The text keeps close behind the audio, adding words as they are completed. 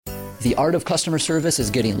The art of customer service is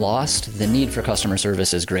getting lost. The need for customer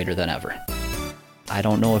service is greater than ever. I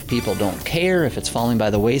don't know if people don't care, if it's falling by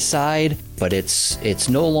the wayside, but it's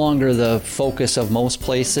no longer the focus of most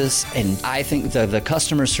places. And I think the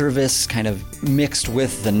customer service kind of mixed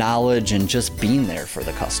with the knowledge and just being there for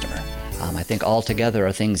the customer, I think all together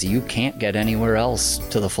are things you can't get anywhere else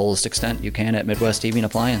to the fullest extent you can at Midwest TV and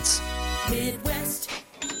Appliance. Midwest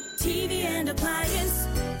TV and Appliance,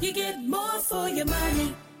 you get more for your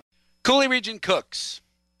money. Coulee Region Cooks,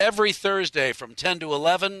 every Thursday from 10 to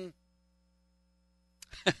 11.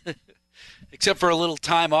 Except for a little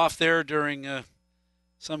time off there during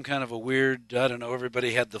some kind of a weird, I don't know,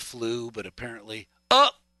 everybody had the flu, but apparently,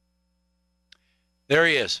 there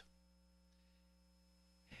he is.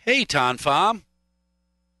 Hey, Ton Pham.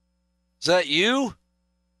 Is that you?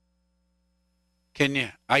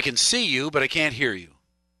 I can see you, but I can't hear you.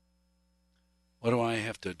 What do I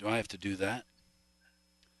have to do that?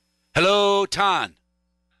 Hello, Ton.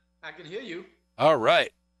 I can hear you. All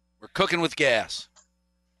right. We're cooking with gas.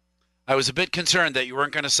 I was a bit concerned that you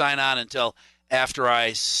weren't going to sign on until after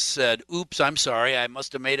I said, oops, I'm sorry, I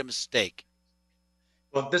must have made a mistake.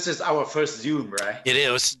 Well, this is our first Zoom, right? It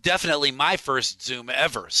is definitely my first Zoom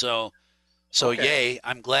ever. So okay. Yay,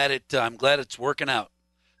 I'm glad it's working out.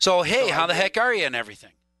 So, hey, how the heck are you and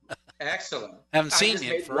everything? Excellent. Haven't seen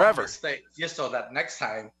you in forever. Just so that next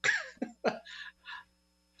time.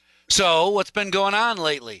 So, what's been going on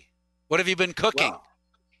lately? What have you been cooking?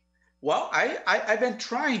 Well, I've been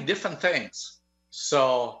trying different things.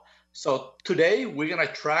 So today we're gonna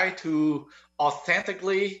try to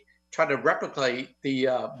authentically try to replicate the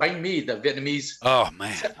banh mi, the Vietnamese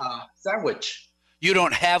sandwich. You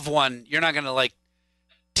don't have one. You're not gonna like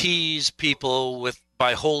tease people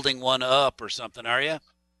by holding one up or something, are you?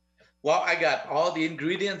 Well, I got all the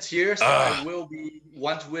ingredients here, so I will be,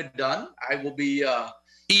 once we're done, I will be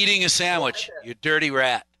eating a sandwich. You dirty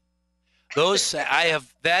rat.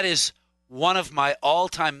 That is one of my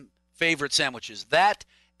all-time favorite sandwiches. That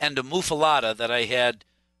and a muffaletta that I had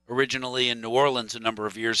originally in New Orleans a number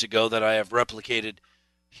of years ago that I have replicated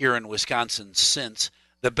here in Wisconsin since.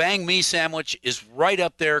 The banh mi sandwich is right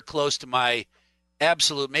up there close to my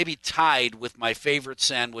absolute, maybe tied with my favorite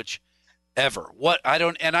sandwich ever. I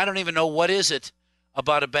don't even know what is it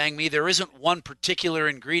about a banh mi. There isn't one particular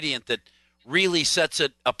ingredient that really sets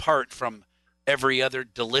it apart from every other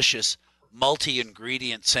delicious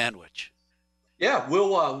multi-ingredient sandwich. Yeah,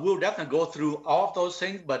 we'll definitely go through all of those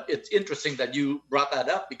things, but it's interesting that you brought that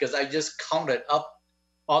up because I just counted up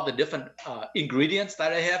all the different ingredients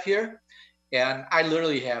that I have here, and I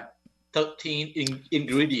literally have 13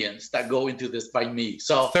 ingredients that go into this banh mi.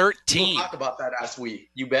 So 13. We'll talk about that as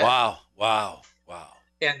you bet. Wow.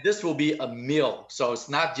 And this will be a meal, so it's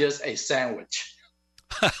not just a sandwich.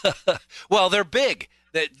 Well, they're big.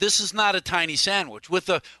 This is not a tiny sandwich.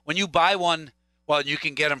 When you buy one, well, you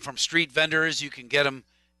can get them from street vendors. You can get them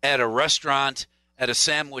at a restaurant, at a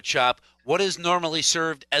sandwich shop. What is normally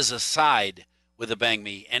served as a side with a banh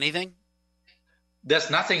mi? Anything? There's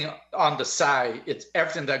nothing on the side. It's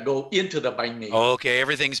everything that go into the banh mi. Oh, okay,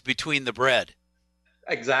 everything's between the bread.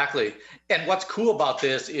 Exactly. And what's cool about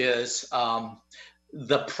this is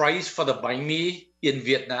the price for the banh mi in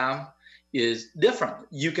Vietnam is different.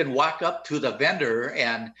 You can walk up to the vendor,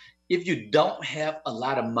 and if you don't have a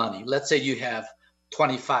lot of money, let's say you have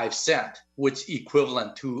 25 cents, which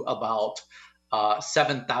equivalent to about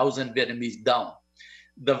 7,000 Vietnamese dong,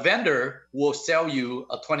 the vendor will sell you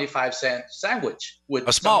a 25-cent sandwich with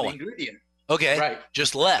a small some ingredient. Okay, right?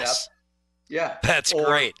 Just less. Yep. Yeah, that's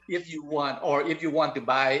great. If you want to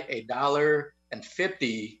buy a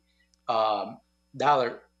 $1.50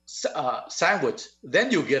 sandwich,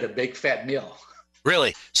 then you get a big fat meal.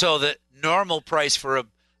 Really? So the normal price for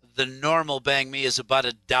the normal banh mi is about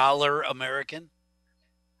 $1 American?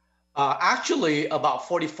 Actually, about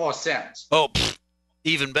 44 cents. Oh,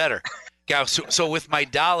 even better. So with my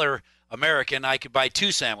 $1 American, I could buy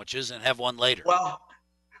 2 sandwiches and have one later.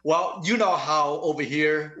 Well, you know how over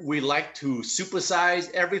here we like to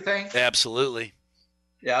supersize everything? Absolutely.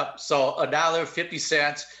 Yeah. So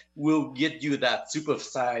 $1.50 will get you that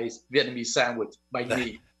supersized Vietnamese sandwich by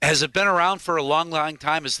me. Has it been around for a long, long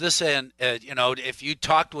time? Is this if you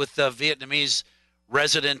talked with a Vietnamese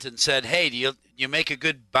resident and said, "Hey, do you make a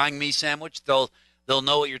good banh mi sandwich?" They'll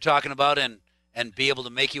know what you're talking about and be able to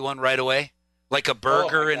make you one right away, like a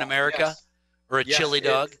burger in America or a chili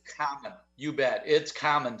dog. It's common. You bet. It's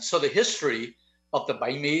common. So the history of the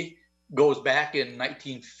banh mi goes back in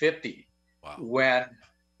 1950 when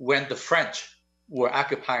the French were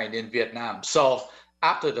occupying in Vietnam. So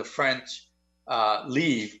after the French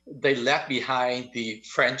leave, they left behind the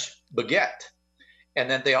French baguette. and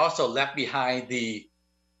then they also left behind the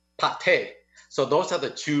pate. So those are the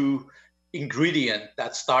two ingredients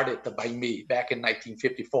that started the banh mi back in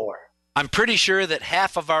 1954. I'm pretty sure that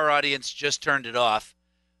half of our audience just turned it off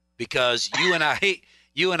because you and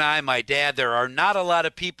I, my dad, there are not a lot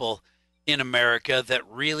of people in America that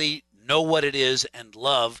really know what it is and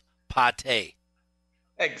love pate.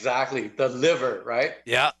 Exactly. The liver, right?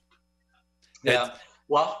 Yeah. Yeah.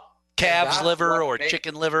 Well, calf's liver or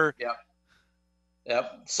chicken liver. Yep.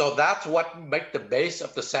 Yep. So that's what makes the base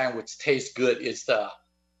of the sandwich taste good is the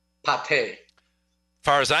pate. As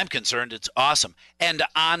far as I'm concerned, it's awesome. And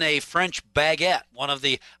on a French baguette,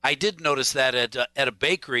 I did notice that at a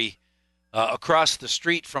bakery across the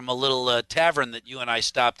street from a little tavern that you and I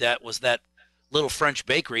stopped at was that little French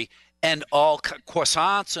bakery, and all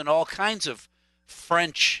croissants and all kinds of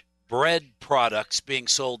French bread products being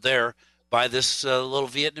sold there by this little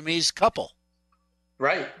Vietnamese couple.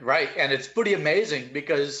 Right. And it's pretty amazing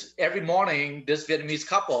because every morning this Vietnamese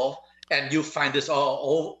couple, and you find this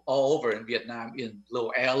all over in Vietnam, in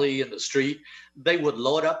little alley, in the street, they would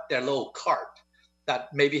load up their little cart that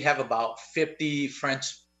maybe have about 50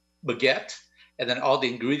 French baguette, and then all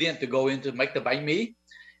the ingredient to go in to make the banh mi.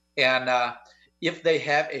 And if they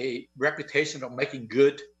have a reputation of making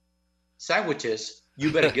good sandwiches,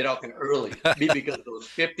 you better get out there early because those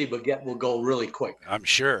 50 baguette will go really quick. I'm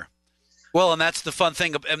sure. Well, and that's the fun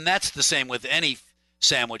thing, and that's the same with any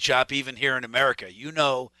sandwich shop, even here in America. You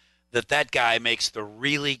know that guy makes the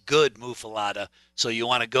really good muffaletta, so you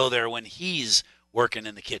want to go there when he's working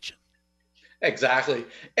in the kitchen. Exactly.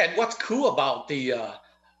 And what's cool about the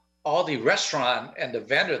all the restaurant and the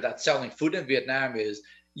vendor that's selling food in Vietnam is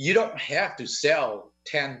you don't have to sell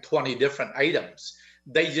 10, 20 different items.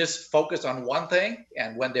 They just focus on one thing,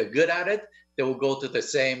 and when they're good at it, they will go to the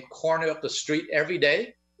same corner of the street every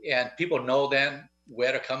day, and people know then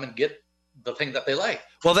where to come and get the thing that they like.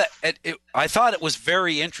 Well, I thought it was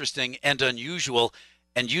very interesting and unusual,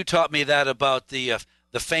 and you taught me that about the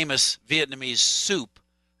famous Vietnamese soup,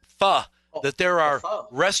 pho, that there are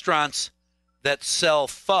restaurants that sell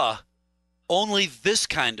pho, only this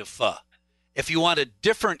kind of pho. If you want a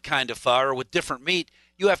different kind of pho or with different meat,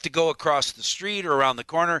 you have to go across the street or around the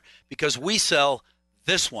corner because we sell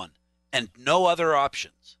this one and no other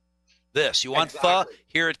options. This. You want pho?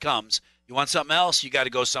 Here it comes. You want something else? You got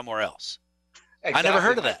to go somewhere else. Exactly. I never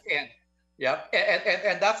heard of that.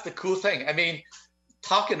 And that's the cool thing. I mean,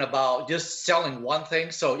 talking about just selling one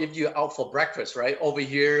thing. So if you're out for breakfast, right, over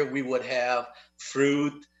here we would have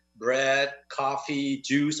fruit, bread, coffee,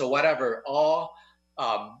 juice, or whatever, all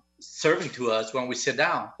serving to us when we sit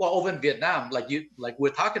down. Well, over in Vietnam, like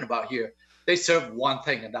we're talking about here, they serve one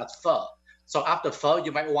thing, and that's pho. So after pho,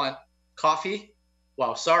 you might want coffee.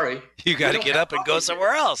 Well, sorry, you got to get up and go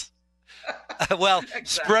somewhere else. Well, exactly.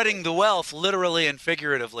 Spreading the wealth, literally and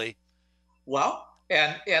figuratively. Well,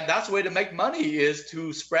 and that's the way to make money is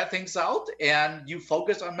to spread things out, and you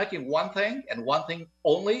focus on making one thing and one thing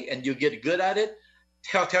only, and you get good at it.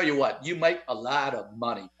 Tell you what, you make a lot of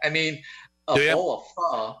money. I mean, a bowl of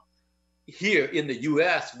pho here in the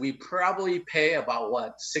U.S., we probably pay about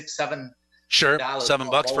what, $6, $7. Sure,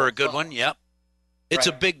 $7 for a good one. Yep, it's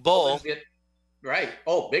a big bowl. Right.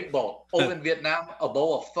 Oh, big bowl. Over in Vietnam, a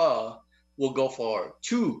bowl of pho will go for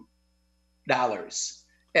 $2.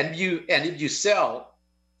 And if you sell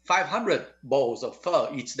 500 bowls of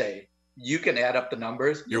pho each day, you can add up the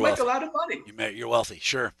numbers. You make a lot of money. You're wealthy,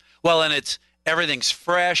 sure. Well, and everything's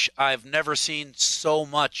fresh. I've never seen so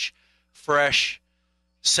much fresh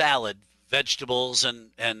salad, vegetables,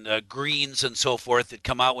 and greens and so forth that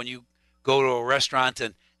come out when you go to a restaurant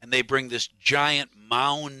and they bring this giant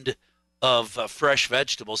mound of fresh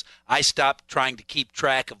vegetables. I stopped trying to keep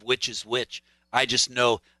track of which is which. I just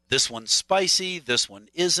know this one's spicy, this one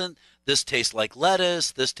isn't, this tastes like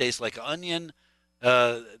lettuce, this tastes like onion.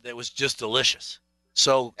 That was just delicious.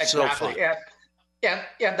 So fun. And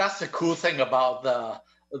that's the cool thing about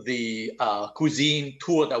the cuisine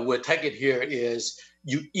tour that we're taking here is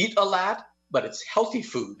you eat a lot, but it's healthy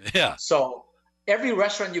food. Yeah. So every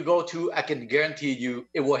restaurant you go to, I can guarantee you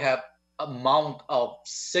it will have amount of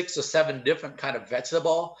 6 or 7 different kind of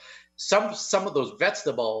vegetable. Some of those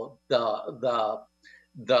vegetable, the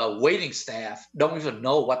waiting staff don't even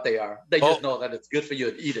know what they are. They just know that it's good for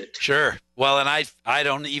you to eat it. Sure. Well, and I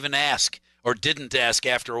don't even ask or didn't ask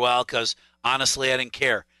after a while because honestly I didn't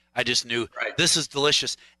care. I just knew This is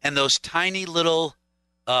delicious. And those tiny little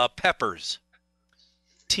peppers,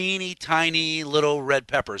 teeny tiny little red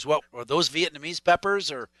peppers. What were those, Vietnamese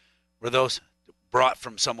peppers, or were those brought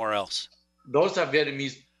from somewhere else? Those are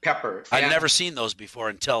Vietnamese pepper. I'd never seen those before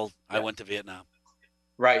until I went to Vietnam.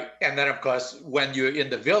 Right. And then, of course, when you're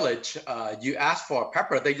in the village, you ask for a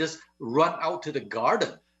pepper, they just run out to the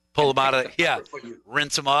garden. Pull them out of, pick the yeah, pepper for you.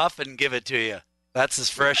 rinse them off and give it to you. That's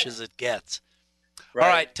as fresh as it gets. Right.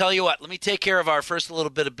 All right, tell you what, let me take care of our first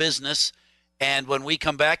little bit of business. And when we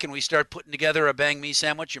come back and we start putting together a banh mi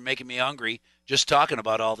sandwich, you're making me hungry just talking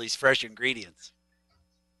about all these fresh ingredients.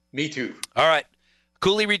 Me too. All right.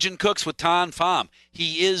 Coulee Region Cooks with Tan Pham.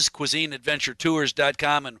 He is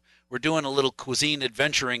CuisineAdventureTours.com, and we're doing a little cuisine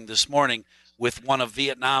adventuring this morning with one of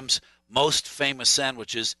Vietnam's most famous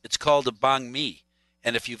sandwiches. It's called a banh mi.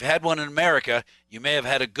 And if you've had one in America, you may have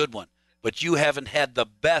had a good one. But you haven't had the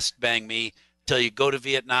best banh mi till you go to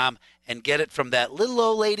Vietnam and get it from that little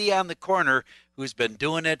old lady on the corner who's been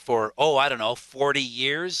doing it for, 40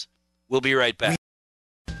 years. We'll be right back.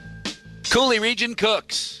 Coulee Region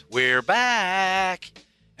Cooks, we're back.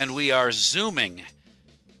 And we are Zooming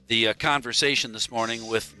the conversation this morning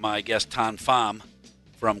with my guest, Tan Pham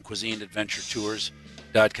from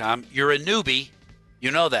CuisineAdventureTours.com. You're a newbie.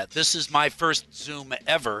 You know that. This is my first Zoom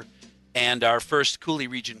ever, and our first Coulee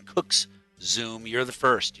Region Cooks Zoom. You're the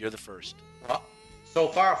first. Well, so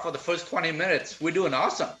far for the first 20 minutes, we're doing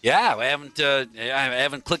awesome. Yeah, I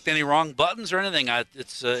haven't clicked any wrong buttons or anything.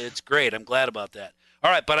 It's great. I'm glad about that.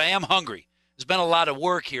 All right, but I am hungry. There's been a lot of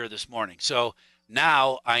work here this morning, so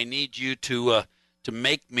now I need you to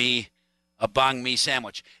make me a banh mi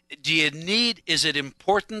sandwich. Is it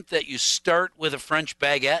important that you start with a French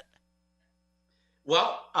baguette?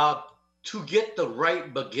 Well, to get the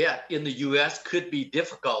right baguette in the U.S. could be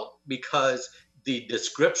difficult because the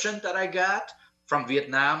description that I got from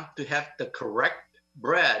Vietnam to have the correct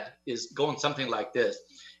bread is going something like this.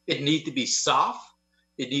 It needs to be soft.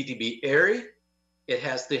 It needs to be airy. It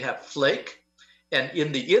has to have flake. And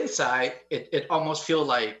in the inside, it almost feels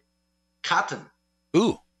like cotton.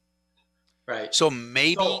 Ooh. Right. So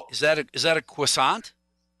maybe, is that a croissant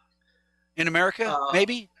in America,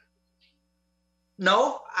 maybe?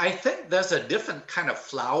 No, I think there's a different kind of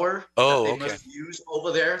flour that they must use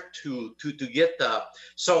over there to get the.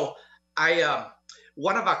 So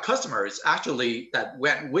one of our customers actually that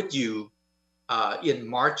went with you in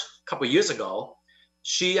March a couple of years ago,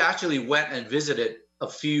 she actually went and visited a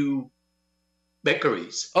few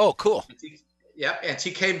bakeries. Oh, cool. And she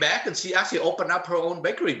came back and she actually opened up her own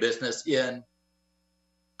bakery business in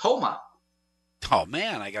Toma. Oh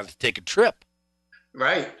man, I got to take a trip.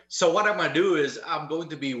 Right. So what I'm going to do is I'm going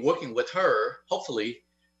to be working with her, hopefully,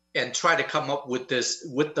 and try to come up with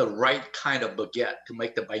the right kind of baguette to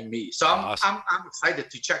make the banh mi. So I'm excited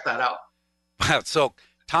to check that out. So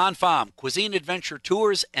Tan Pham, Cuisine Adventure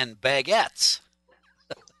Tours and Baguettes.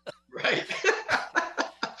 Right.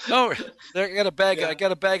 Oh, I got a bag. Yeah. I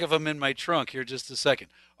got a bag of them in my trunk here. Just a second.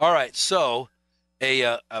 All right. So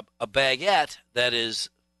a baguette that is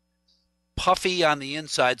puffy on the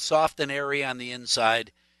inside, soft and airy on the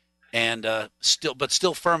inside, and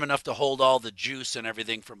still firm enough to hold all the juice and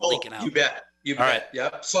everything from leaking out. You bet. You bet. Right.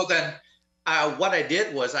 Yep. So then what I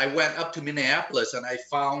did was I went up to Minneapolis and I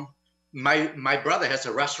found my brother has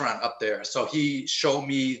a restaurant up there. So he showed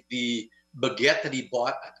me the baguette that he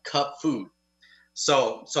bought at Cub Food.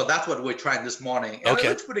 So that's what we're trying this morning. And it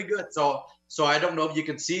looks pretty good. So I don't know if you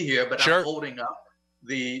can see here, but sure. I'm holding up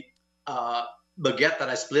the baguette that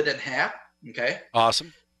I split in half. Okay.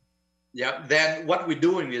 Awesome. Yeah. Then what we're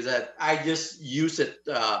doing is that I just use it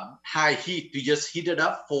high heat to just heat it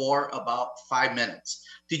up for about 5 minutes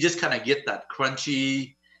to just kind of get that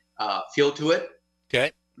crunchy feel to it.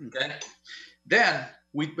 Okay. Okay. Then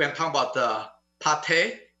we're talking about the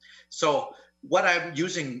pate. So what I'm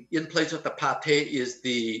using in place of the pate is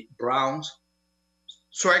the brown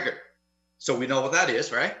swagger. So we know what that is,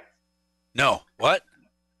 right? No. What?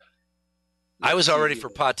 I was already for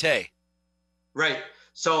pate. Right.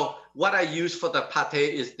 So what I use for the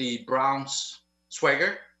pate is the brown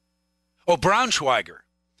swagger. Oh, Braunschweiger.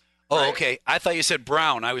 Oh, right. Okay. I thought you said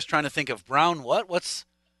brown. I was trying to think of brown. What? What's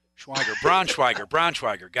Schweiger?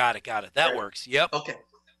 Braunschweiger. Got it. That right. works. Yep. Okay.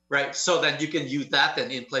 Right. So then you can use that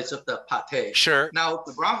then in place of the pate. Sure. Now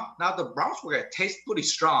the Braunschweiger tastes pretty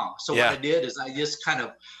strong. So what I did is I just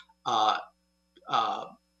kind of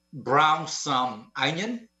brown some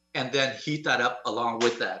onion and then heat that up along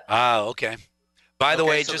with that. Ah, okay. By the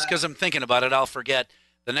way, just because I'm thinking about it, I'll forget.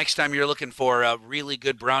 The next time you're looking for a really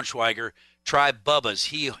good Braunschweiger, try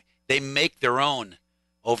Bubba's. They make their own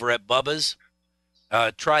over at Bubba's.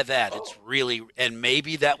 Try that. It's really, and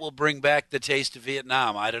maybe that will bring back the taste of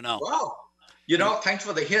Vietnam. I don't know. Wow. Thanks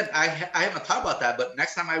for the hint. I haven't thought about that, but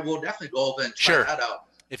next time I will definitely go over and try that out.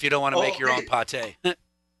 If you don't want to make your own pate.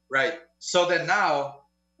 Right. So then now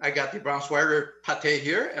I got the Braunschweiger pate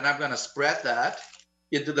here, and I'm going to spread that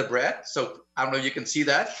into the bread. So I don't know if you can see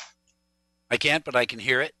that. I can't, but I can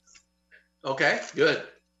hear it. Okay, good.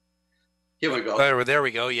 Here we go. There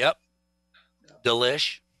we go. Yep.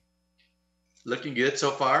 Delish. Looking good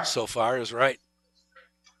so far. So far is right.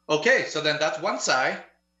 Okay, so then that's one side.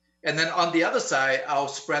 And then on the other side, I'll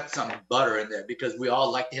spread some butter in there because we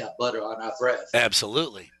all like to have butter on our bread.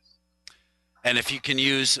 Absolutely. And if you can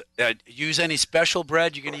use any special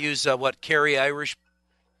bread, you're going to use what, Kerry Irish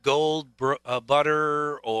Gold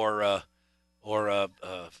butter or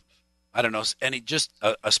I don't know, any just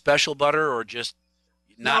a special butter or just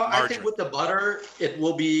not margarine? I think with the butter, it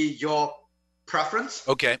will be your preference.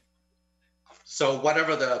 Okay. So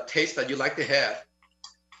whatever the taste that you like to have.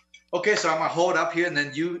 Okay, so I'm going to hold up here, and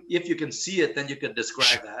then if you can see it, then you can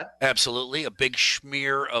describe that. Absolutely. A big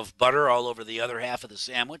smear of butter all over the other half of the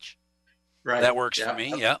sandwich. Right. That works for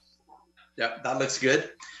me, yeah. Yeah, that looks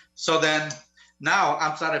good. So then now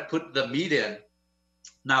I'm starting to put the meat in.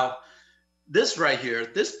 Now, this right here,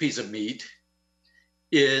 this piece of meat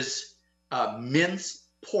is minced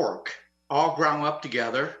pork, all ground up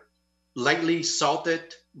together, lightly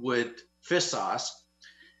salted with fish sauce,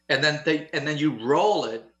 and then you roll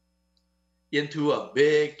it into a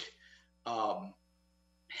big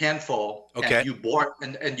handful. Okay. And you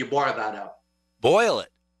boil that up. Boil it.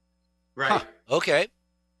 Right. Huh. Okay.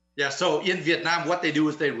 Yeah. So in Vietnam, what they do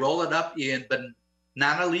is they roll it up in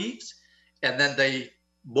banana leaves, and then they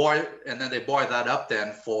boil that up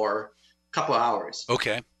then for a couple of hours.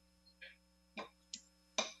 Okay.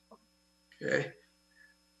 Okay.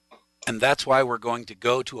 And that's why we're going to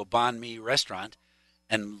go to a banh mi restaurant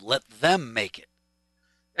and let them make it.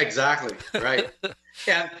 Exactly. Right.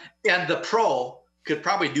 and the pro could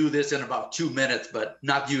probably do this in about 2 minutes, but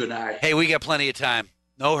not you and I. Hey, we got plenty of time.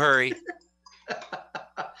 No hurry.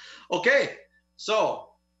 Okay. So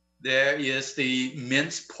there is the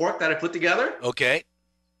minced pork that I put together. Okay.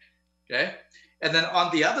 Okay. And then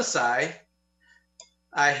on the other side,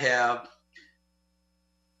 I have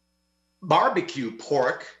barbecue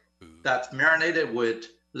pork that's marinated with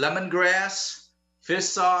lemongrass, fish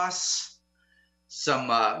sauce,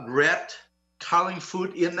 some red coloring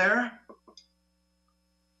food in there.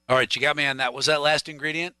 All right, you got me on that. Was that last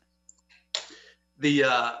ingredient? The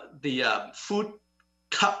food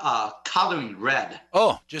coloring red.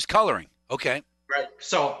 Oh, just coloring. Okay. Right.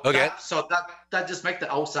 So okay. That just makes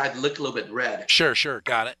the outside look a little bit red. Sure.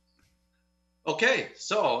 Got it. Okay.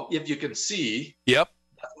 So if you can see. Yep.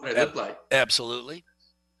 That's what it looked like. Absolutely.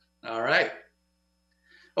 All right.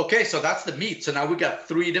 Okay, so that's the meat. So now we got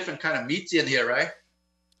 3 different kind of meats in here, right?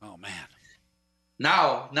 Oh man.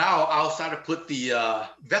 Now I'll start to put the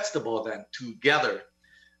vegetable then together.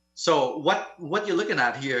 So what you're looking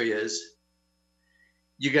at here is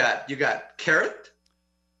you got carrot.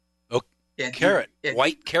 Oh, carrot.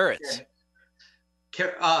 White carrots.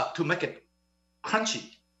 To make it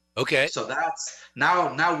crunchy. Okay. So that's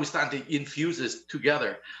now we're starting to infuse this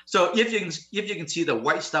together. So if you can see the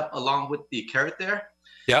white stuff along with the carrot there,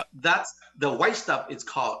 yeah, that's the white stuff. It's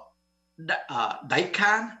called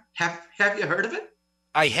daikon. Have you heard of it?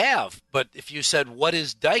 I have, but if you said what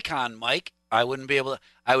is daikon, Mike, I wouldn't be able to.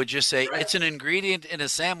 I would just say it's an ingredient in a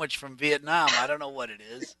sandwich from Vietnam. I don't know what it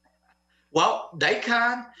is. Well,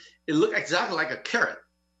 daikon, it looks exactly like a carrot,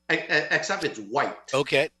 except it's white.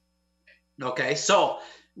 Okay. Okay. So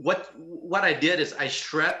what I did is I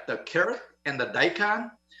shred the carrot and the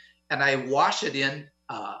daikon, and I wash it in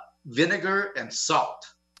vinegar and salt.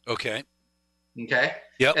 Okay. Okay.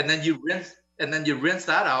 Yep. And then you rinse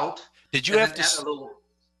that out. Did you have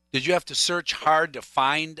to search hard to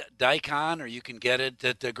find daikon, or you can get it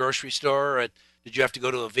at the grocery store? Or did you have to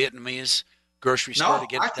go to a Vietnamese grocery store to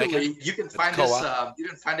get daikon? No, actually, you can find this. You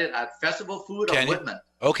can find it at Festival Food or Whitman.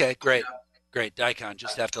 Okay, great, great. Daikon.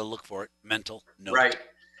 Just have to look for it. Mental note. Right.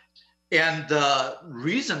 And the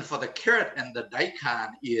reason for the carrot and the daikon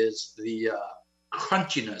is the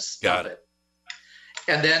crunchiness of it.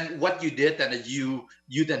 And then what you did then is you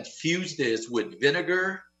then fused this with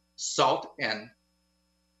vinegar, salt, and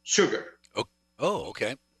sugar. Oh,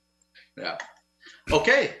 okay. Yeah.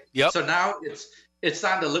 Okay. Yep. So now it's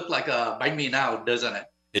starting to look like a banh mi now, doesn't it?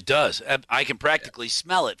 It does. I can practically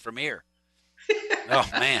smell it from here. Oh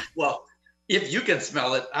man. Well, if you can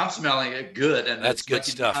smell it, I'm smelling it good, and that's good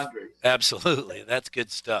stuff. Absolutely, that's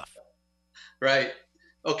good stuff. Right.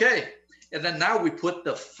 Okay. And then now we put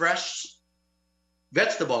the fresh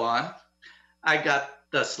vegetable on. I got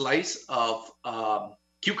the slice of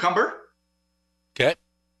cucumber. Okay.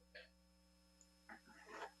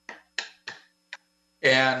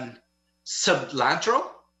 And cilantro.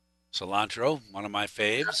 Cilantro, one of my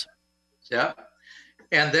faves. Yeah.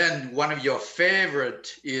 And then one of your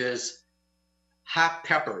favorite is hot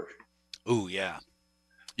pepper, Ooh, yeah.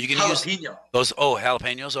 You can use jalapeno. those. Oh,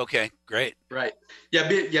 jalapenos. Okay, great. Right. Yeah,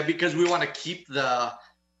 because we want to keep the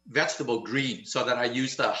vegetable green, so that I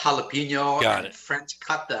use the jalapeno Got and it. French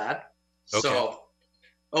cut that. Okay. So,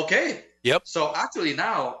 okay. Yep. So actually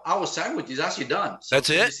now our sandwich is actually done. So That's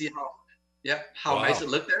can you it? see how Wow. nice it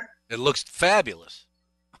looked there? It looks fabulous.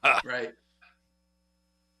 Right.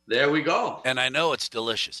 There we go. And I know it's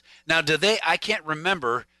delicious. Now, I can't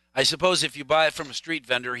remember. I suppose if you buy it from a street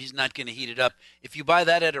vendor, he's not going to heat it up. If you buy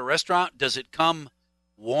that at a restaurant, does it come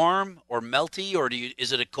warm or melty, or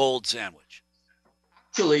is it a cold sandwich?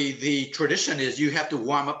 Actually, the tradition is you have to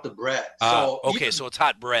warm up the bread. Okay, so it's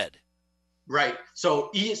hot bread. Right. So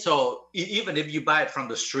even if you buy it from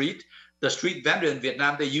the street vendor in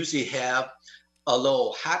Vietnam, they usually have a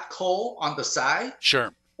little hot coal on the side.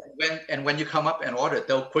 Sure. When you come up and order it,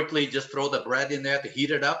 they'll quickly just throw the bread in there to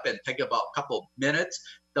heat it up and take about a couple minutes.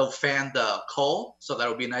 They'll fan the coal so that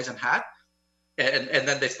it'll be nice and hot. And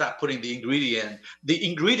then they start putting the ingredient. The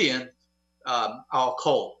ingredient are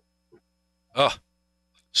coal. Oh,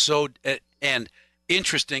 so and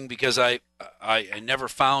interesting, because I never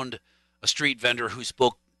found a street vendor who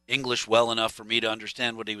spoke English well enough for me to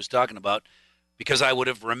understand what he was talking about, because I would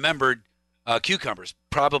have remembered cucumbers.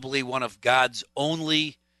 Probably one of God's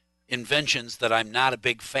only inventions that I'm not a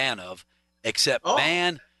big fan of, except,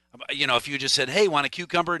 man, if you just said, hey, want a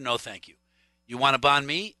cucumber? No, thank you. You want a banh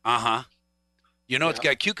mi? Uh-huh. It's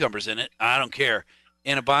got cucumbers in it. I don't care.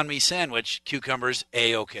 In a banh mi sandwich, cucumbers,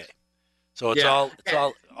 A-okay. So it's all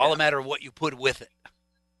a matter of what you put with it.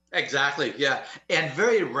 Exactly. Yeah. And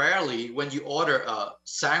very rarely when you order a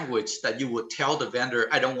sandwich that you would tell the vendor,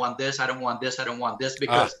 I don't want this, I don't want this, I don't want this,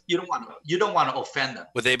 because you don't want to offend them.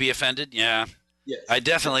 Would they be offended? Yeah. Yes. I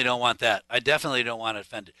definitely don't want that. I definitely don't want it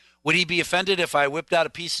offended. Would he be offended if I whipped out a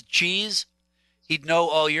piece of cheese? He'd know,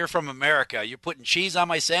 oh, you're from America. You're putting cheese on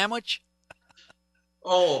my sandwich?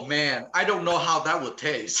 Oh, man. I don't know how that would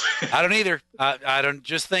taste. I don't either. I don't,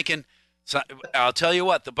 just thinking. So, I'll tell you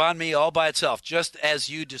what, the banh mi all by itself, just as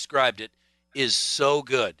you described it, is so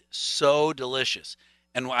good, so delicious.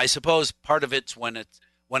 And I suppose part of it's when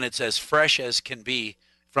it's as fresh as can be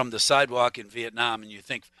from the sidewalk in Vietnam, and you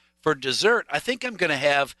think, for dessert, I think I'm going to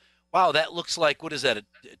have, wow, that looks like, what is that, a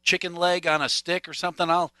chicken leg on a stick or something?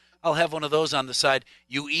 I'll have one of those on the side.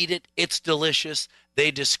 You eat it, it's delicious.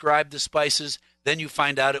 They describe the spices. Then you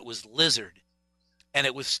find out it was lizard, and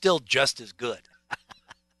it was still just as good.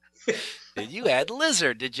 You had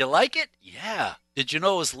lizard. Did you like it? Yeah. Did you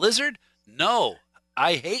know it was lizard? No.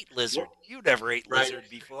 I hate lizard. You never ate lizard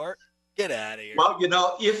before. Get out of here. Well,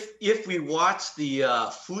 if we watch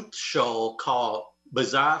the food show called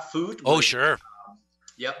Bizarre Food. Sure.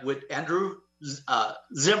 With Andrew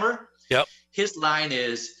Zimmer. Yep. His line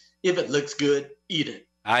is, if it looks good, eat it.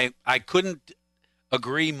 I couldn't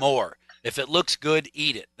agree more. If it looks good,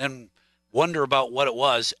 eat it. Then wonder about what it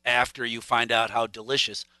was after you find out how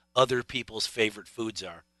delicious other people's favorite foods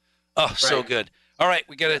are. Oh, so good. All right,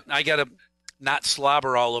 I gotta not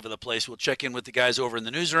slobber all over the place. We'll check in with the guys over in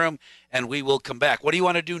the newsroom, and we will come back. What do you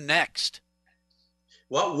want to do next?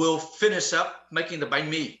 Well, we'll finish up making the banh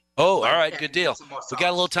mi. Oh, all right, good deal. We got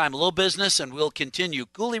a little time, a little business, and we'll continue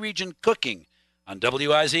Coulee Region Cooking on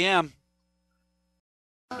WIZM.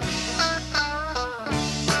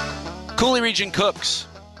 Coulee Region Cooks.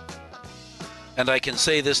 And I can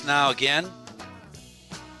say this now again.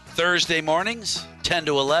 Thursday mornings, 10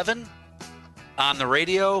 to 11, on the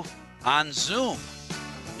radio, on Zoom.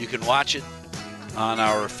 You can watch it on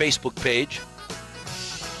our Facebook page.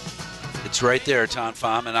 It's right there, Ton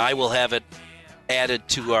Pham, and I will have it added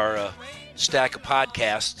to our stack of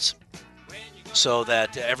podcasts so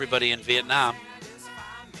that everybody in Vietnam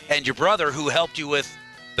and your brother who helped you with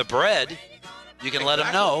the bread, you can let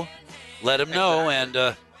him know. Let him know, and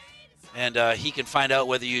he can find out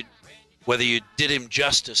whether you did him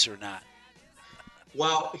justice or not.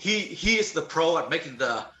 Well, he is the pro at making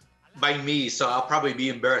the banh mi, so I'll probably be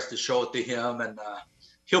embarrassed to show it to him, and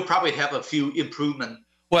he'll probably have a few improvement.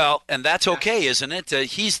 Well, and that's okay, isn't it?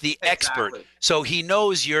 He's the expert, so he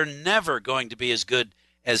knows you're never going to be as good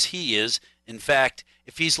as he is. In fact,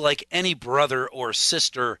 if he's like any brother or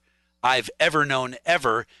sister I've ever known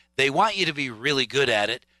ever, they want you to be really good at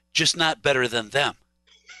it, just not better than them.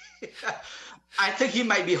 I think he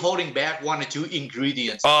might be holding back one or two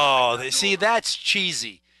ingredients. Oh, see, that's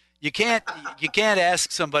cheesy. You can't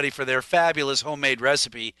ask somebody for their fabulous homemade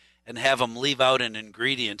recipe and have them leave out an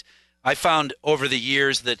ingredient. I found over the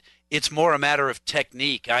years that it's more a matter of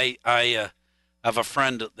technique. I have a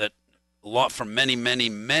friend that from many, many,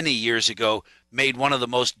 many years ago made one of the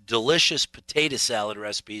most delicious potato salad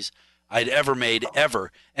recipes I'd ever made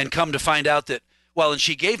ever, and come to find out that Well, and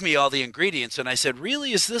she gave me all the ingredients, and I said,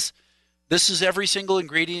 "Really? This is every single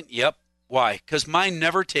ingredient?" Yep. Why? Because mine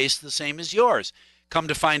never tastes the same as yours. Come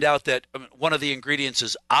to find out that one of the ingredients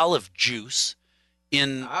is olive juice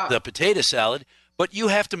in the potato salad, but you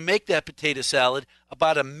have to make that potato salad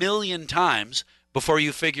about 1,000,000 times before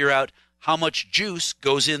you figure out how much juice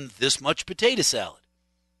goes in this much potato salad.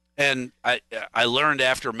 And I learned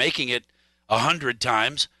after making it 100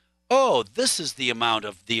 times, oh, this is the amount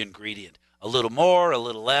of the ingredient. A little more, a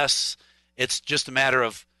little less. It's just a matter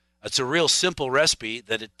of, it's a real simple recipe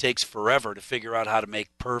that it takes forever to figure out how to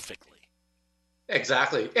make perfectly.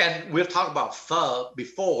 Exactly. And we've talked about pho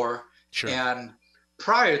before. Sure. And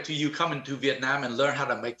prior to you coming to Vietnam and learn how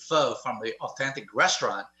to make pho from the authentic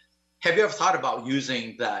restaurant, have you ever thought about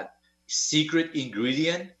using that secret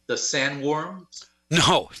ingredient, the sandworms?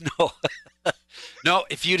 No. No,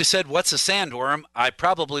 if you'd have said, what's a sandworm? I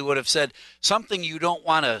probably would have said something you don't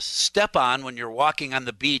want to step on when you're walking on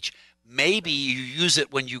the beach. Maybe you use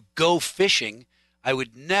it when you go fishing. I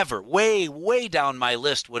would never, way down my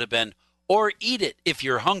list would have been, or eat it if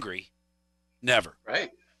you're hungry. Never.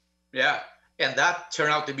 Right. Yeah. And that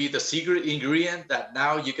turned out to be the secret ingredient that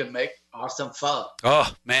now you can make awesome pho.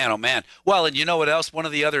 Oh, man. Well, and you know what else? One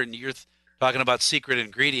of the other, and you're talking about secret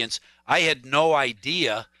ingredients, I had no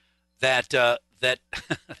idea that, that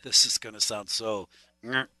this is going to sound so,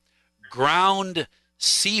 ground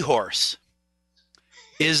seahorse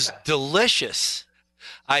is delicious.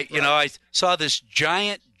 I saw this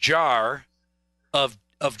giant jar of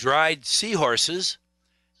dried seahorses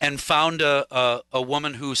and found a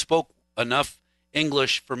woman who spoke enough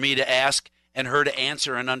English for me to ask and her to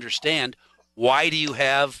answer and understand, why do you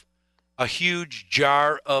have a huge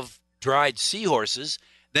jar of dried seahorses?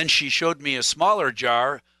 Then she showed me a smaller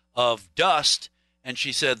jar of dust, and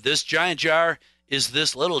she said, this giant jar is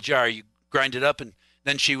this little jar. You grind it up, and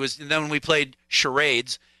then we played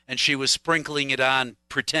charades, and she was sprinkling it on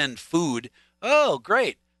pretend food. Oh,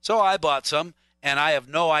 great. So I bought some, and I have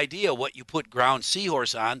no idea what you put ground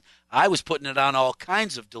seahorse on. I was putting it on all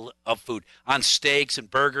kinds of food, on steaks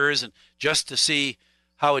and burgers, and just to see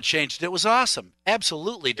how it changed. It was awesome.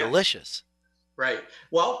 Absolutely delicious. Right.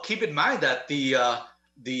 Well, keep in mind that the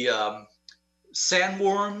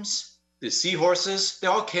sandworms, the seahorses, they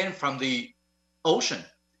all came from the ocean,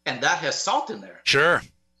 and that has salt in there. Sure.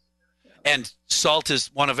 And salt is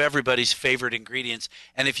one of everybody's favorite ingredients.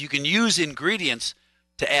 And if you can use ingredients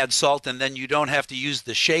to add salt, and then you don't have to use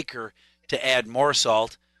the shaker to add more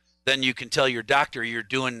salt, then you can tell your doctor you're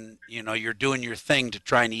doing your thing to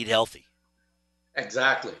try and eat healthy.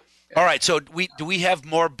 Exactly. All right. So do we have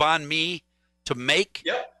more banh mi to make?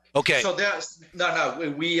 Yep. Okay. So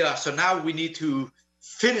so now we need to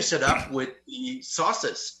finish it up with the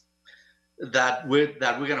sauces that we're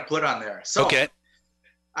going to put on there. So okay.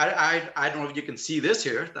 I don't know if you can see this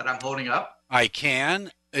here that I'm holding up. I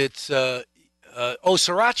can. It's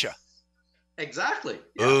sriracha. Exactly.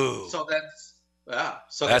 Yeah. Ooh. So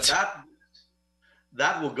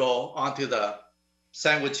that will go onto the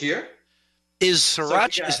sandwich here. Is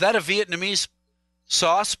sriracha, is that a Vietnamese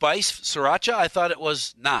sauce, spice, sriracha? I thought it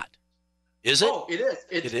was not. Is it? Oh, it is.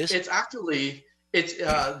 It is? It's actually,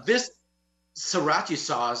 this sriracha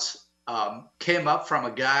sauce came up from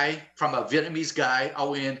a Vietnamese guy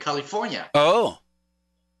out in California. Oh.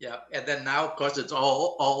 Yeah, and then now, of course, it's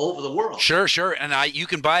all over the world. Sure. And you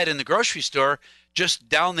can buy it in the grocery store just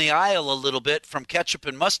down the aisle a little bit from ketchup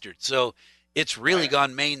and mustard. So it's really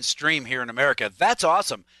gone mainstream here in America. That's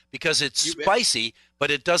awesome because it's spicy,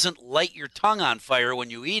 but it doesn't light your tongue on fire when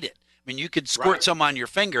you eat it. I mean, you could squirt some on your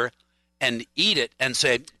finger and eat it and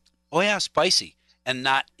say, oh, yeah, spicy, and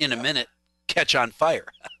not in a minute catch on fire.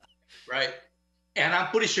 Right. And I'm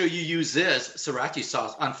pretty sure you use this sriracha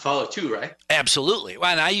sauce on pho too, right? Absolutely.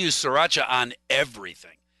 Well, and I use sriracha on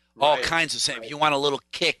everything. All kinds of stuff. If you want a little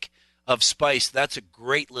kick of spice, that's a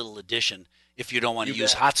great little addition if you don't want to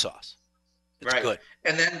use hot sauce. It's good.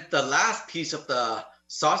 And then the last piece of the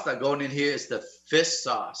sauce that going in here is the fish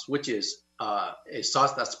sauce, which is a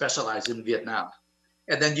sauce that's specialized in Vietnam.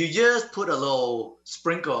 And then you just put a little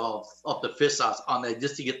sprinkle of the fish sauce on there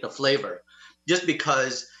just to get the flavor. Just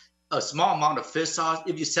because a small amount of fish sauce,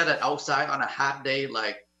 if you set it outside on a hot day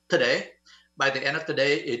like today, by the end of the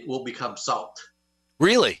day, it will become salt.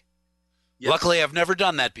 Really? Yes. Luckily, I've never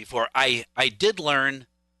done that before. I did learn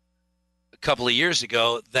a couple of years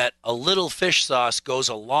ago that a little fish sauce goes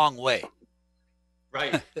a long way.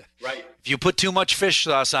 Right. If you put too much fish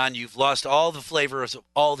sauce on, you've lost all the flavors of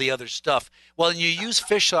all the other stuff. Well, and you use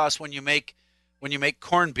fish sauce when you make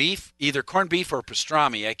corned beef, either corned beef or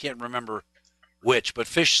pastrami. I can't remember which, but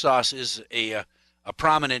fish sauce is a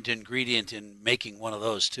prominent ingredient in making one of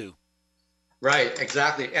those too. Right,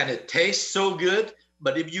 exactly. And it tastes so good.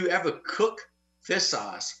 But if you ever cook fish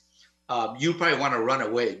sauce, you probably want to run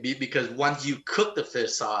away because once you cook the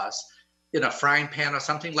fish sauce in a frying pan or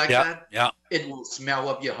something like Yeah, that, yeah. it will smell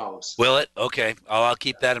up your house. Will it? Okay. I'll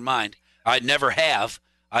keep that in mind. I never have.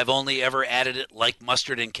 I've only ever added it like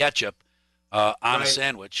mustard and ketchup on a Right.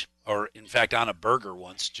 sandwich, or in fact on a burger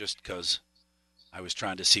once, just because I was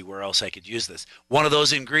trying to see where else I could use this. One of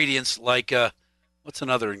those ingredients, like what's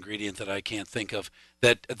another ingredient that I can't think of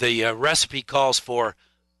that the recipe calls for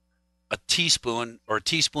a teaspoon or a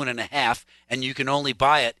teaspoon and a half, and you can only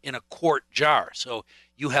buy it in a quart jar. So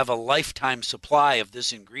you have a lifetime supply of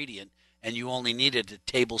this ingredient, and you only needed a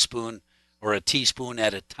tablespoon or a teaspoon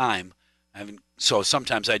at a time. I mean, so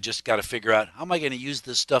sometimes I just got to figure out how am I going to use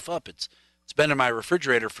this stuff up. It's been in my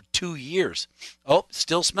refrigerator for 2 years. Oh,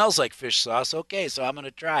 still smells like fish sauce. Okay, so I'm going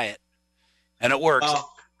to try it, and it works.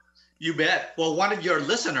 You bet. Well, one of your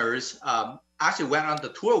listeners actually went on the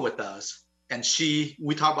tour with us, and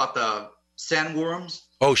we talked about the sandworms.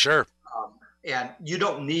 Oh, sure. And you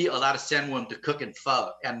don't need a lot of sandworm to cook in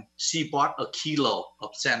pho. And she bought a kilo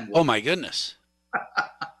of sandworm. Oh my goodness.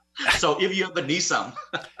 So if you ever need some,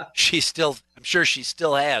 I'm sure she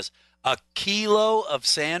still has a kilo of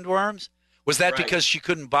sandworms. Was that Right. because she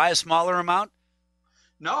couldn't buy a smaller amount?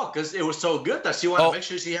 no, because it was so good that she wanted Oh. to make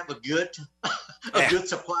sure she have a good, Yeah. good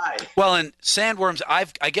supply. Well, and sandworms,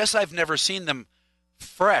 I guess I've never seen them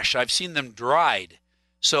fresh. I've seen them dried.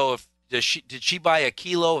 So did she buy a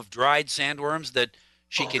kilo of dried sandworms that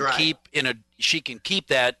she can Dried. keep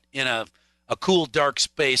that in a cool, dark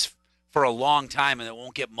space for a long time, and it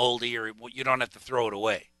won't get moldy, or you don't have to throw it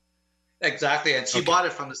away. Exactly. And she Okay. bought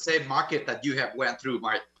it from the same market that you have went through,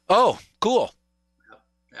 Mike. Oh, cool.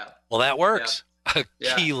 Yeah. Well, that works. A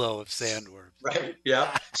Yeah. kilo of sandworms. Right.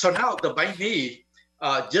 Yeah. So now the banh mi,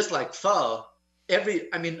 just like pho,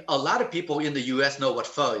 a lot of people in the U.S. know what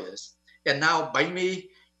pho is, and now banh mi,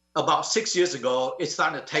 about 6 years ago, it's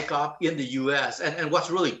starting to take off in the U.S. And what's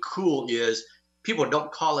really cool is people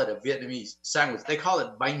don't call it a Vietnamese sandwich; they call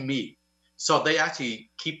it banh mi. So they actually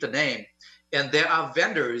keep the name, and there are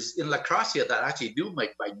vendors in La Crosse that actually do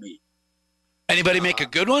make banh mi. Anybody make a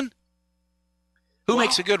good one? Who well-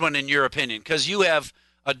 makes a good one in your opinion? Because you have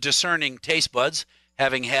a discerning taste buds,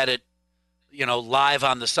 having had it, live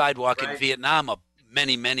on the sidewalk in Right. Vietnam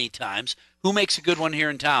many, many times. Who makes a good one here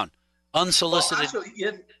in town? Unsolicited.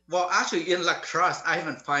 Actually, in La Crosse, I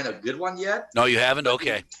haven't found a good one yet. No, you haven't.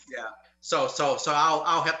 Okay. Yeah. So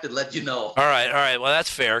I'll have to let you know. All right. Well,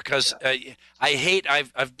 that's fair because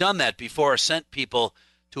I've done that before. Sent people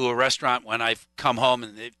to a restaurant when I've come home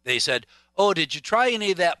and they said, "Oh, did you try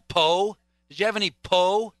any of that po? Did you have any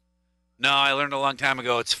po?" No, I learned a long time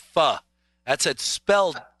ago. It's pho. That's it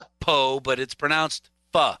spelled po, but it's pronounced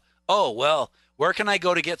pho. Oh well, where can I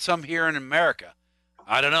go to get some here in America?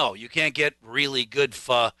 I don't know. You can't get really good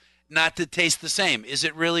pho. Not to taste the same. Is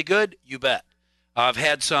it really good? You bet. I've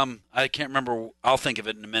had some. I can't remember. I'll think of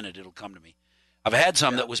it in a minute. It'll come to me. I've had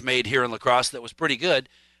some that was made here in La Crosse that was pretty good,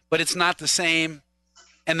 but it's not the same.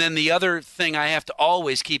 And then the other thing I have to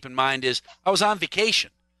always keep in mind is I was on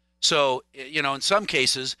vacation. So, in some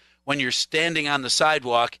cases, when you're standing on the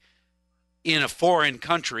sidewalk in a foreign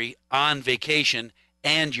country on vacation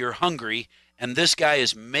and you're hungry, and this guy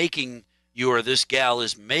is making you or this gal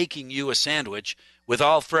is making you a sandwich with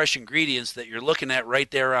all fresh ingredients that you're looking at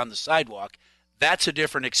right there on the sidewalk, that's a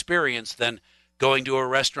different experience than going to a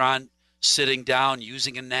restaurant, sitting down,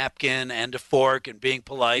 using a napkin and a fork and being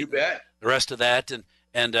polite. You bet. The rest of that.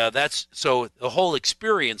 And that's so the whole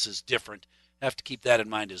experience is different. Have to keep that in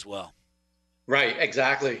mind as well. Right,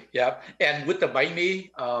 exactly. Yeah. And with the banh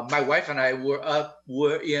mi, my wife and I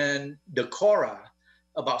were in Decorah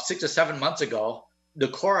about 6 or 7 months ago.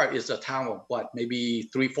 Decorah is a town of maybe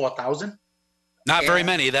 3,000-4,000. Not very And-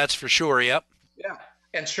 many, that's for sure. Yep. Yeah.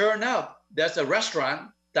 And sure enough, there's a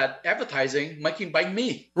restaurant that advertising making banh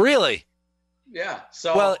mi. Really? Yeah.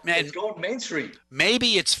 So Well, man- it's going mainstream.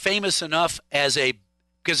 Maybe it's famous enough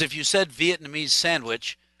because if you said Vietnamese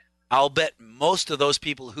sandwich, I'll bet most of those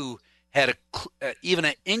people who had even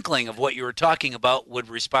an inkling of what you were talking about would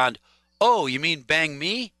respond, "Oh, you mean banh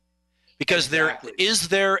mi?" Because Exactly. is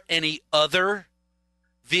there any other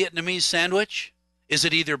Vietnamese sandwich? Is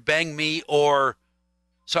it either banh mi or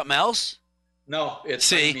something else? No, it's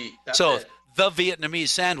See, banh mi. That's so it. the Vietnamese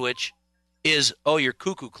sandwich is, your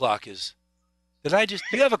cuckoo clock is. Do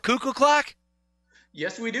you have a cuckoo clock?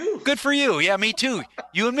 Yes, we do. Good for you. Yeah, me too.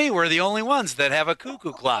 You and me, we're the only ones that have a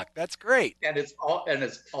cuckoo clock. That's great. And it's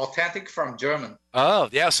authentic from German. Oh,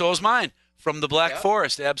 yeah, so is mine. From the Black Yeah.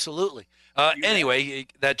 Forest, absolutely. You bet. Anyway,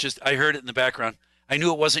 I heard it in the background. I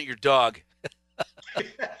knew it wasn't your dog.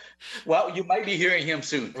 Well, you might be hearing him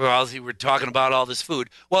soon. Well, we're talking about all this food.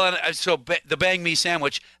 Well, and so the banh mi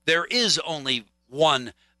sandwich, there is only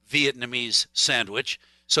one Vietnamese sandwich,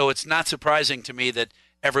 so it's not surprising to me that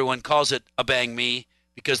everyone calls it a banh mi,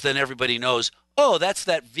 because then everybody knows, oh, that's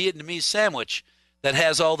that Vietnamese sandwich that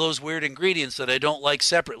has all those weird ingredients that I don't like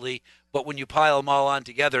separately, but when you pile them all on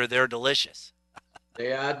together, they're delicious.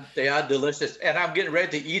 They are delicious, and I'm getting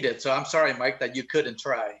ready to eat it. So I'm sorry, Mike, that you couldn't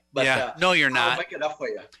try. But Yeah, no, you're I'll not. make it up for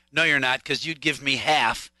you. No, you're not, because you'd give me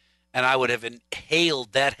half, and I would have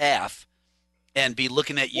inhaled that half and be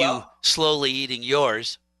looking at you Well- slowly eating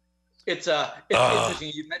yours. It's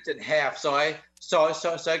interesting you mentioned half. So I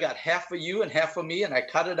got half for you and half for me, and I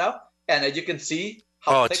cut it up, and as you can see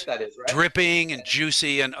how it's thick that is, right? dripping and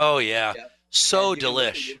juicy, and oh, yeah, Yeah. so And you can look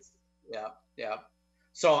at delish. it. Yeah.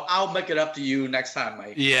 So I'll make it up to you next time,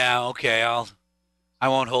 Mike. Yeah, okay, I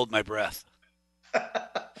won't hold my breath.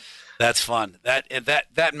 That's fun.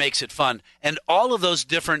 That makes it fun. And all of those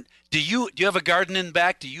different. Do you have a garden in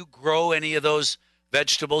back? Do you grow any of those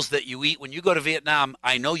vegetables that you eat when you go to Vietnam?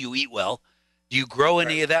 I know you eat well. Do you grow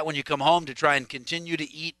any Right. of that when you come home to try and continue to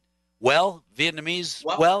eat well, Vietnamese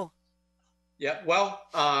Well- well? Yeah.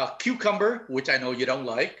 Well, cucumber, which I know you don't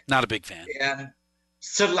like, Not a big fan. and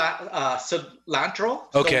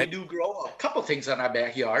cilantro. Okay. So we do grow a couple things in our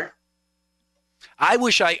backyard. I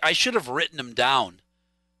wish I should have written them down,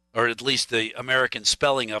 or at least the American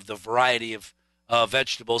spelling of the variety of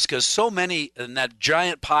vegetables, because so many in that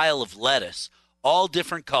giant pile of lettuce, all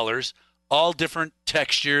different colors, all different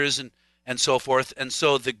textures, and so forth. And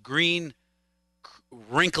so the green,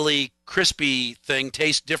 wrinkly, crispy thing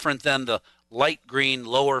tastes different than the light green,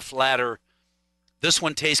 lower, flatter. This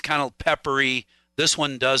one tastes kind of peppery. This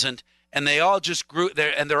one doesn't. And they all just grew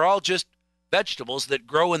there, and they're all just vegetables that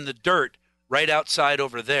grow in the dirt right outside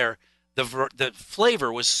over there. The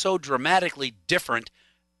flavor was so dramatically different.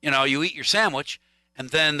 You know, you eat your sandwich, and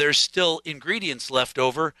then there's still ingredients left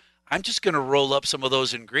over. I'm just going to roll up some of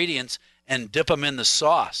those ingredients and dip them in the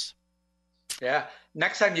sauce. Yeah.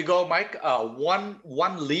 Next time you go, Mike, one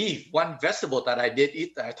vegetable that I did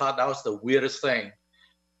eat, I thought that was the weirdest thing.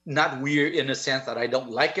 Not weird in the sense that I don't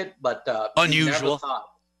like it, but you Unusual. never thought.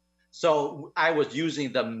 So I was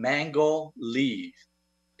using the mango leaf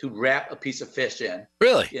to wrap a piece of fish in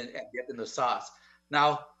Really? and dip in the sauce.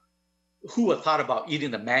 Now, who would have thought about eating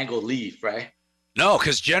the mango leaf, right? No,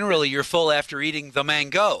 because generally you're full after eating the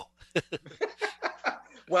mango.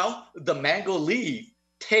 Well, the mango leaf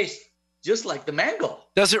tastes just like the mango.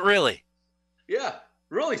 Does it really? Yeah,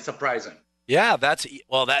 really surprising. Yeah, that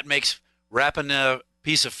makes wrapping a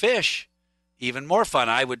piece of fish even more fun.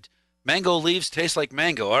 Mango leaves taste like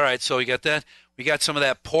mango. All right, so we got that. We got some of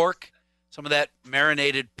that pork, some of that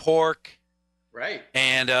marinated pork, Right.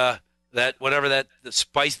 and the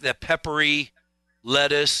spice, that peppery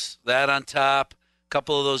lettuce, that on top, a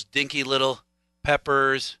couple of those dinky little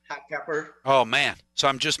peppers. Hot pepper. Oh man. So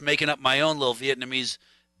I'm just making up my own little Vietnamese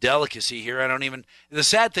delicacy here. The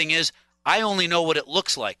sad thing is I only know what it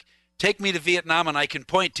looks like. Take me to Vietnam and I can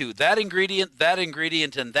point to that ingredient, and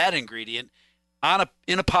that ingredient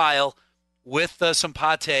in a pile with some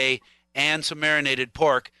pate and some marinated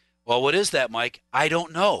pork. Well, what is that, Mike? I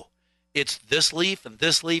don't know. It's this leaf and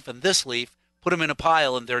this leaf and this leaf. Put them in a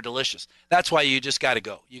pile and they're delicious. That's why you just got to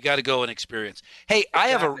go. You got to go and experience. Hey,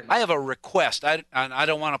 Exactly. I have a request. I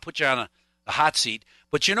don't want to put you on a hot seat,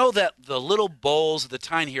 but you know that the little bowls, the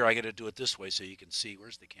tine here, I got to do it this way so you can see.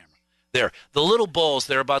 Where's the camera? There. The little bowls,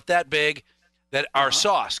 they're about that big, that are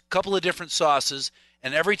sauce, a couple of different sauces,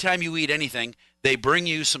 and every time you eat anything, they bring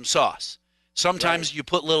you some sauce. Sometimes you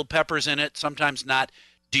put little peppers in it, sometimes not.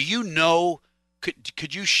 Do you know,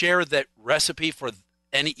 could you share that recipe for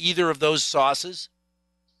either of those sauces?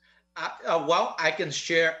 Well, I can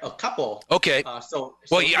share a couple. Okay. I'll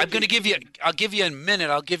give you a minute.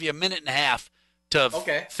 I'll give you a minute and a half to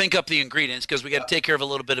think up the ingredients, because we got to take care of a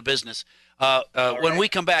little bit of business. When we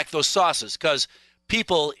come back, those sauces, because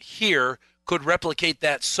people here could replicate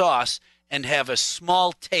that sauce and have a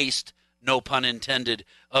small taste, no pun intended,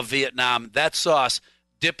 of Vietnam. That sauce,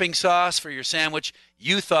 dipping sauce for your sandwich.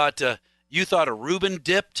 You thought a Reuben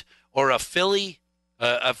dipped or a Philly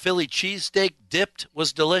cheesesteak dipped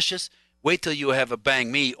was delicious. Wait till you have a banh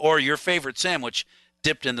mi or your favorite sandwich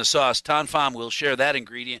dipped in the sauce. Ton Pham will share that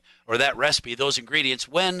ingredient or that recipe, those ingredients,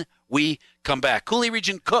 when we come back. Coulee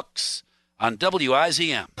Region Cooks on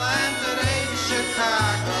WIZM.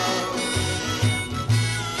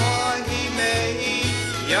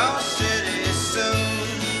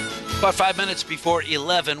 About 5 minutes before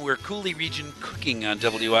 11, we're Coulee Region Cooking on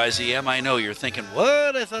WIZM. I know you're thinking,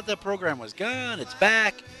 what? I thought that program was gone. It's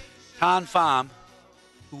back. Ton Pham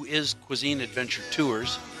who is Cuisine Adventure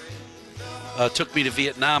Tours, took me to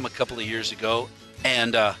Vietnam a couple of years ago,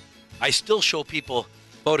 and I still show people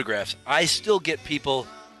photographs. I still get people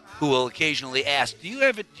who will occasionally ask, do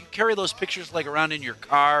you carry those pictures like around in your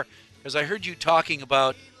car? Because I heard you talking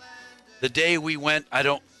about the day we went,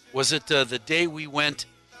 the day we went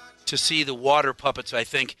to see the water puppets, I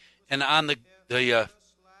think, and on the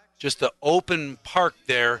just the open park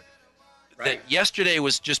there, that yesterday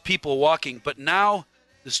was just people walking, but now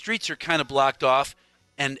the streets are kind of blocked off,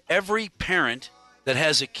 and every parent that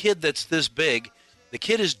has a kid that's this big, the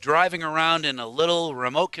kid is driving around in a little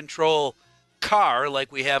remote control car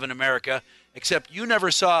like we have in America, except you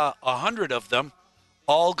never saw 100 of them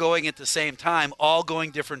all going at the same time, all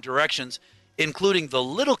going different directions, including the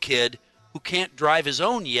little kid who can't drive his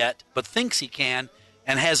own yet but thinks he can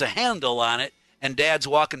and has a handle on it, and dad's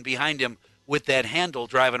walking behind him with that handle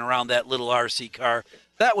driving around that little RC car.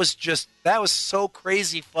 That was so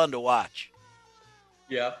crazy fun to watch.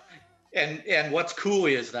 Yeah. And what's cool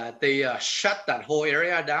is that they shut that whole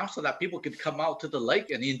area down so that people could come out to the lake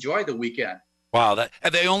and enjoy the weekend. Wow.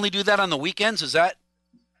 And they only do that on the weekends? Is that?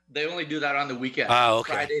 They only do that on the weekend. Oh,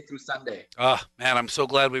 okay. Friday through Sunday. Oh, man, I'm so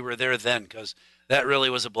glad we were there then, because that really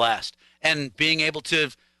was a blast. And being able to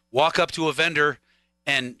walk up to a vendor,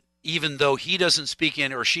 and even though he doesn't speak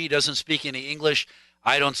in or she doesn't speak any English,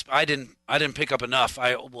 I didn't pick up enough.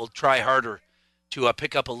 I will try harder to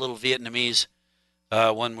pick up a little Vietnamese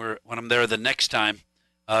when I'm there the next time,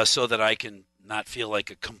 so that I can not feel like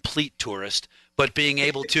a complete tourist. But being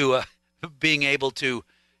able to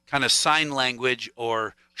kind of sign language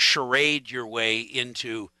or charade your way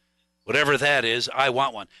into whatever that is, I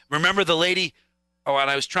want one. Remember the lady? When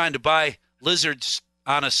I was trying to buy lizards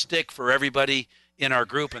on a stick for everybody in our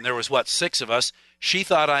group, and there was 6 of us. She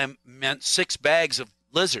thought I meant 6 bags of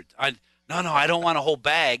lizard. No, I don't want a whole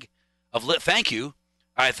bag of thank you.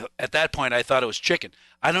 At that point, I thought it was chicken.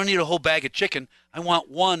 I don't need a whole bag of chicken. I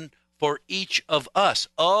want one for each of us.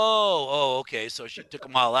 Oh, okay. So she took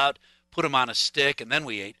them all out, put them on a stick, and then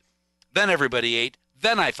we ate. Then everybody ate.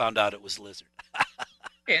 Then I found out it was lizard.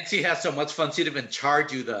 And she had so much fun, she didn't even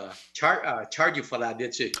charge you for that,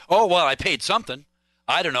 did she? Oh, well, I paid something.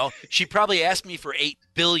 I don't know. She probably asked me for 8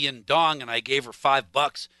 billion dong, and I gave her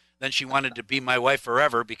 $5. Then she wanted to be my wife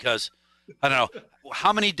forever because, I don't know.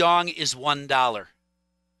 How many dong is $1?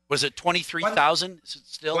 Was it 23,000? Is it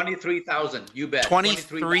still? 23,000, you bet.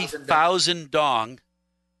 23,000 dong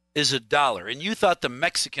is $1. And you thought the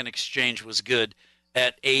Mexican exchange was good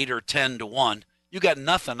at 8 or 10 to 1. You got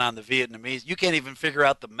nothing on the Vietnamese. You can't even figure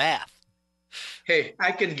out the math. Hey,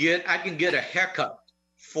 I can get a haircut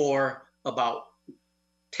for about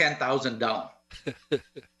 10,000 dong.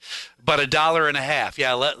 But $1.50.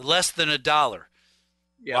 Yeah, less than $1.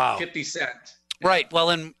 Yeah, wow. 50 cents. Right. Well,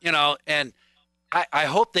 and I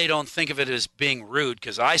hope they don't think of it as being rude,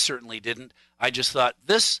 because I certainly didn't. I just thought,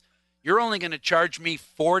 you're only going to charge me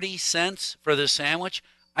 40 cents for this sandwich?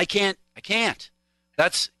 I can't.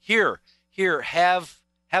 That's here, have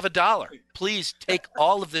 $1. Please take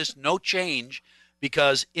all of this, no change,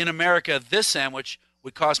 because in America, this sandwich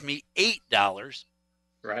would cost me $8.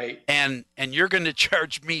 Right. And you're going to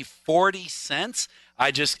charge me 40 cents?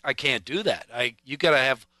 I can't do that. You got to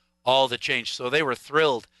have all the change. So they were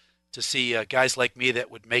thrilled to see guys like me that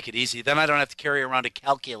would make it easy. Then I don't have to carry around a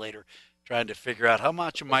calculator trying to figure out how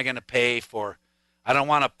much am I going to pay for. I don't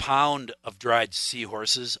want a pound of dried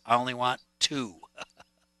seahorses. I only want 2.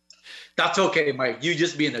 That's okay, Mike. You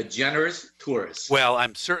just being a generous tourist. Well,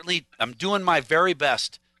 I'm doing my very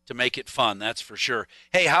best to make it fun. That's for sure.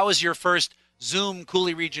 Hey, how was your first Zoom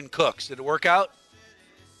Coulee Region Cooks? Did it work out?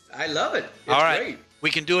 I love it. It's all right. Great.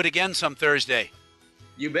 We can do it again some Thursday.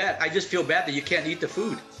 You bet. I just feel bad that you can't eat the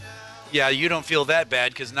food. Yeah, you don't feel that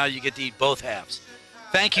bad because now you get to eat both halves.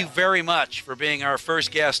 Thank you very much for being our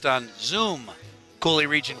first guest on Zoom Coulee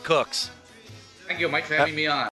Region Cooks. Thank you, Mike, for having me on.